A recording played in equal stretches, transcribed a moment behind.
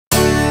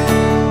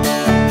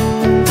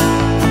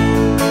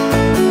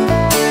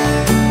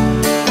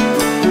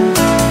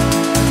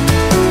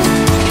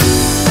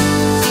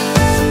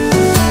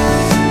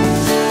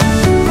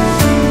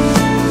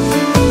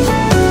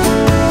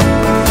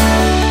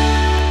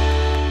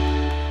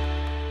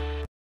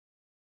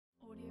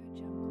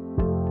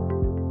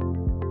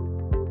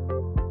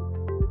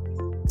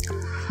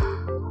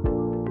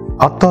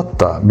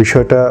আত্মহত্যা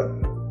বিষয়টা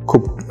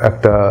খুব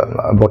একটা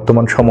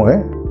বর্তমান সময়ে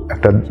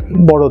একটা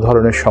বড়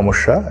ধরনের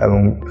সমস্যা এবং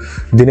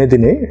দিনে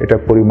দিনে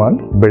এটার পরিমাণ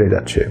বেড়ে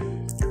যাচ্ছে।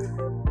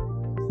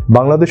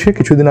 বাংলাদেশে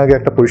কিছুদিন আগে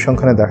একটা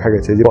পরিসংখ্যানে দেখা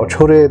গেছে যে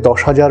বছরে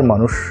 10,000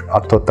 মানুষ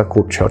আত্মহত্যা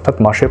করছে, অর্থাৎ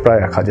মাসে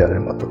প্রায়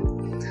 1,000-এর মতো,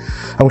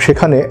 এবং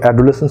সেখানে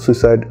অ্যাডোলেসেন্ট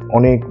সুইসাইড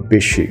অনেক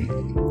বেশি।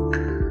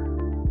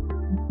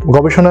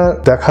 গবেষণা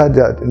দেখা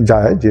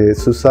যায় যে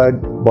সুইসাইড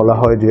বলা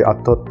হয় যে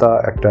আত্মহত্যা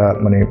একটা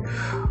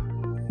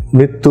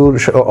মৃত্যুর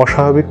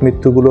অস্বাভাবিক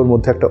মৃত্যুগুলোর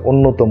মধ্যে একটা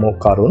অন্যতম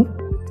কারণ।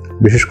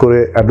 বিশেষ করে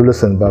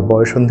অ্যাডোলেসেন্ট বা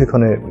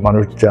বয়ঃসন্ধিক্ষণের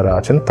মানুষ যারা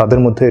আছেন তাদের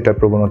মধ্যে এটার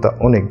প্রবণতা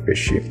অনেক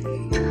বেশি।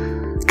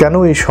 কেন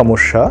এই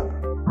সমস্যা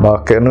বা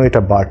কেন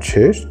এটা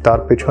বাড়ছে তার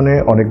পেছনে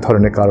অনেক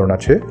ধরনের কারণ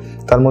আছে।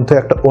 তার মধ্যে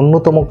একটা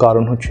অন্যতম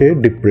কারণ হচ্ছে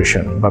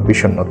ডিপ্রেশন বা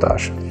বিষণ্ণতা।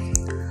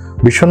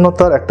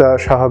 বিষণ্ণতার একটা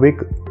স্বাভাবিক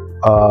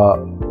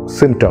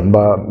সিমটম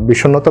বা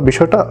বিষণ্ণতা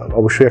বিষয়টা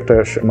অবশ্যই একটা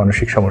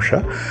মানসিক সমস্যা,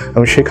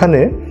 এবং সেখানে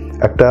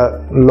একটা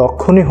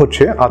লক্ষণই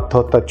হচ্ছে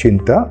আত্মহত্যার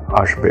চিন্তা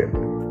আসবে।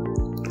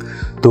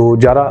 তো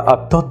যারা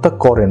আত্মহত্যা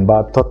করেন বা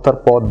আত্মহত্যার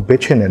পথ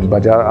বেছে নেন বা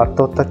যারা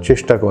আত্মহত্যার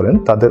চেষ্টা করেন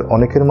তাদের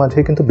অনেকের মাঝে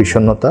কিন্তু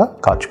বিষণ্ণতা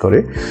কাজ করে,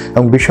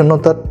 এবং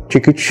বিষণ্ণতার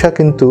চিকিৎসা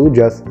কিন্তু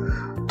জাস্ট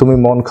তুমি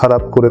মন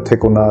খারাপ করে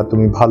থেকো না,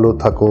 তুমি ভালো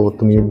থাকো,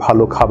 তুমি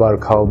ভালো খাবার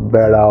খাও,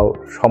 বেড়াও,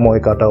 সময়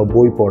কাটাও,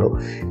 বই পড়ো,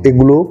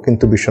 এগুলো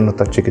কিন্তু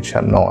বিষণ্ণতার চিকিৎসা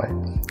নয়।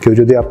 কেউ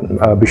যদি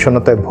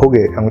বিষণ্ণতায়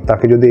ভোগে এবং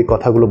তাকে যদি এই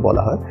কথাগুলো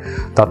বলা হয়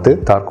তাতে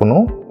তার কোনো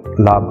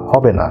লাভ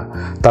হবে না।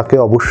 তাকে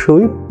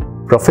অবশ্যই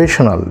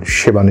প্রফেশনাল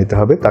সেবা নিতে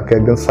হবে, তাকে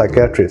একজন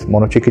সাইকিয়াট্রিস্ট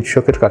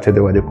মনোচিকিৎসকের কাছে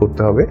যোগাযোগ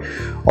করতে হবে,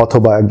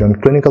 অথবা একজন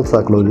ক্লিনিক্যাল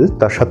সাইকোলজিস্ট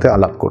তার সাথে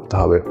আলাপ করতে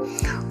হবে।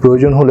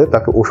 প্রয়োজন হলে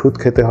তাকে ওষুধ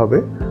খেতে হবে,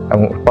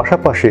 এবং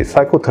পাশাপাশি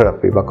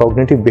সাইকোথেরাপি বা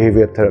কগনিটিভ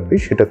বিহেভিয়ার থেরাপি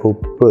সেটা খুব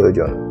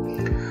প্রয়োজন।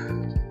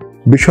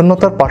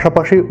 বিষণ্ণতার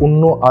পাশাপাশি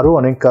অন্য আরও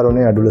অনেক কারণে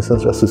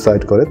অ্যাডোলেসেন্টরা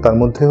সুইসাইড করে। তার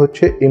মধ্যে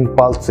হচ্ছে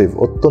ইম্পালসিভ,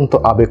 অত্যন্ত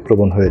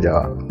আবেগপ্রবণ হয়ে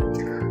যাওয়া।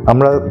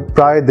 আমরা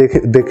প্রায়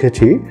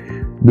দেখেছি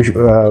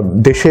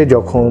দেশে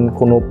যখন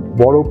কোনো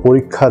বড়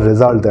পরীক্ষার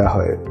রেজাল্ট দেওয়া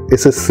হয়,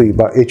 এসএসসি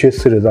বা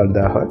এইচএসসি রেজাল্ট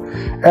দেওয়া হয়,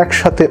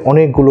 একসাথে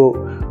অনেকগুলো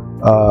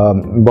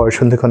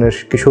বয়ঃসন্ধিক্ষণের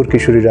কিশোর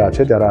কিশোরীরা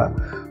আছে যারা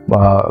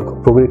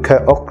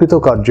পরীক্ষায়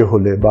অকৃতকার্য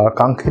হলে বা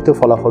কাঙ্ক্ষিত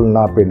ফলাফল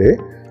না পেলে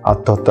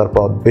আত্মহত্যার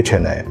পথ বেছে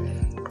নেয়।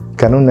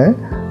 কেন নেয়?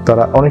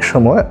 তারা অনেক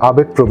সময়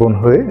আবেগপ্রবণ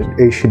হয়ে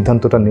এই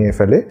সিদ্ধান্তটা নিয়ে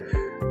ফেলে।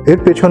 এর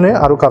পেছনে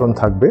আরও কারণ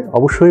থাকবে।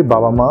 অবশ্যই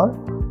বাবা মা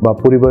বা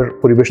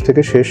পরিবেশ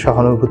থেকে সে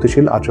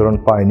সহানুভূতিশীল আচরণ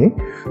পায়নি,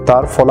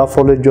 তার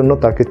ফলাফলের জন্য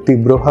তাকে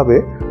তীব্রভাবে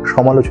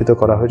সমালোচিত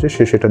করা হয়েছে,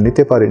 সে সেটা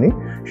নিতে পারেনি।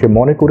 সে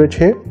মনে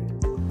করেছে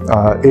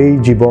এই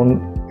জীবন,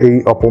 এই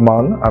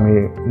অপমান আমি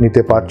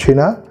নিতে পারছি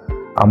না,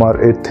 আমার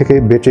এর থেকে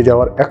বেঁচে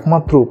যাওয়ার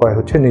একমাত্র উপায়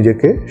হচ্ছে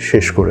নিজেকে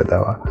শেষ করে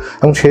দেওয়া,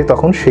 এবং সে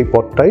তখন সেই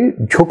পথটাই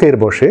ঝোঁকের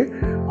বসে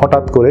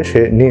হঠাৎ করে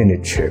সে নিয়ে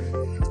নিচ্ছে।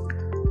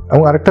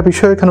 এবং আরেকটা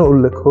বিষয় এখানে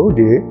উল্লেখ্য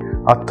যে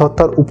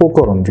আত্মহত্যার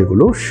উপকরণ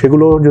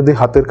সেগুলো যদি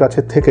হাতের কাছে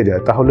থেকে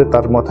যায় তাহলে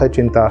তার মাথায়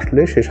চিন্তা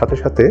আসলে সে সাথে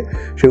সাথে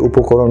সেই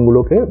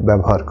উপকরণগুলোকে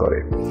ব্যবহার করে।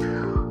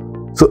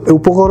 তো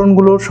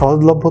উপকরণগুলোর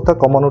সহজলভ্যতা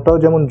কমানোটাও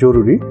যেমন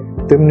জরুরি,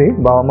 তেমনি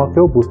বাবা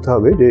মাকেও বুঝতে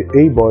হবে যে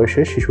এই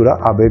বয়সে শিশুরা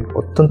আবেগ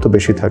অত্যন্ত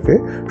বেশি থাকে,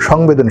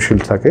 সংবেদনশীল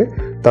থাকে।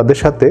 তাদের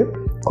সাথে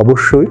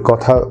অবশ্যই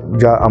কথা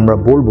যা আমরা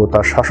বলবো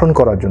তার শাসন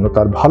করার জন্য,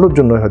 তার ভালোর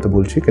জন্য হয়তো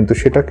বলছি, কিন্তু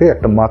সেটাকে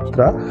একটা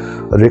মাত্রা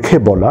রেখে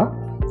বলা,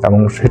 এবং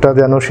সেটা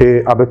যেন সে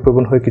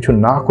আবেগপ্রবণ হয়ে কিছু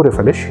না করে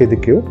ফেলে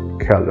সেদিকেও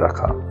খেয়াল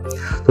রাখা।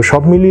 তো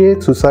সব মিলিয়ে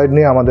সুইসাইড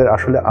নিয়ে আমাদের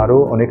আসলে আরও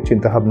অনেক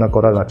চিন্তাভাবনা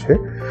করার আছে।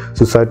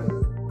 সুইসাইড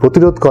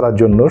প্রতিরোধ করার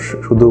জন্য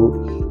শুধু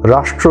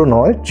রাষ্ট্র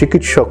নয়,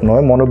 চিকিৎসক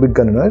নয়,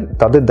 মনোবিজ্ঞানী নয়,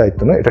 তাদের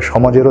দায়িত্ব নয়, এটা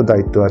সমাজেরও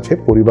দায়িত্ব আছে,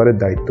 পরিবারের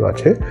দায়িত্ব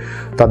আছে।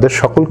 তাদের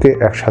সকলকে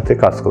একসাথে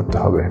কাজ করতে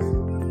হবে।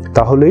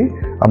 তাহলেই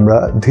আমরা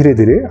ধীরে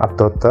ধীরে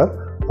আত্মহত্যার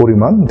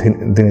পরিমাণ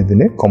দিনে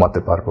দিনে কমাতে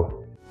পারবো।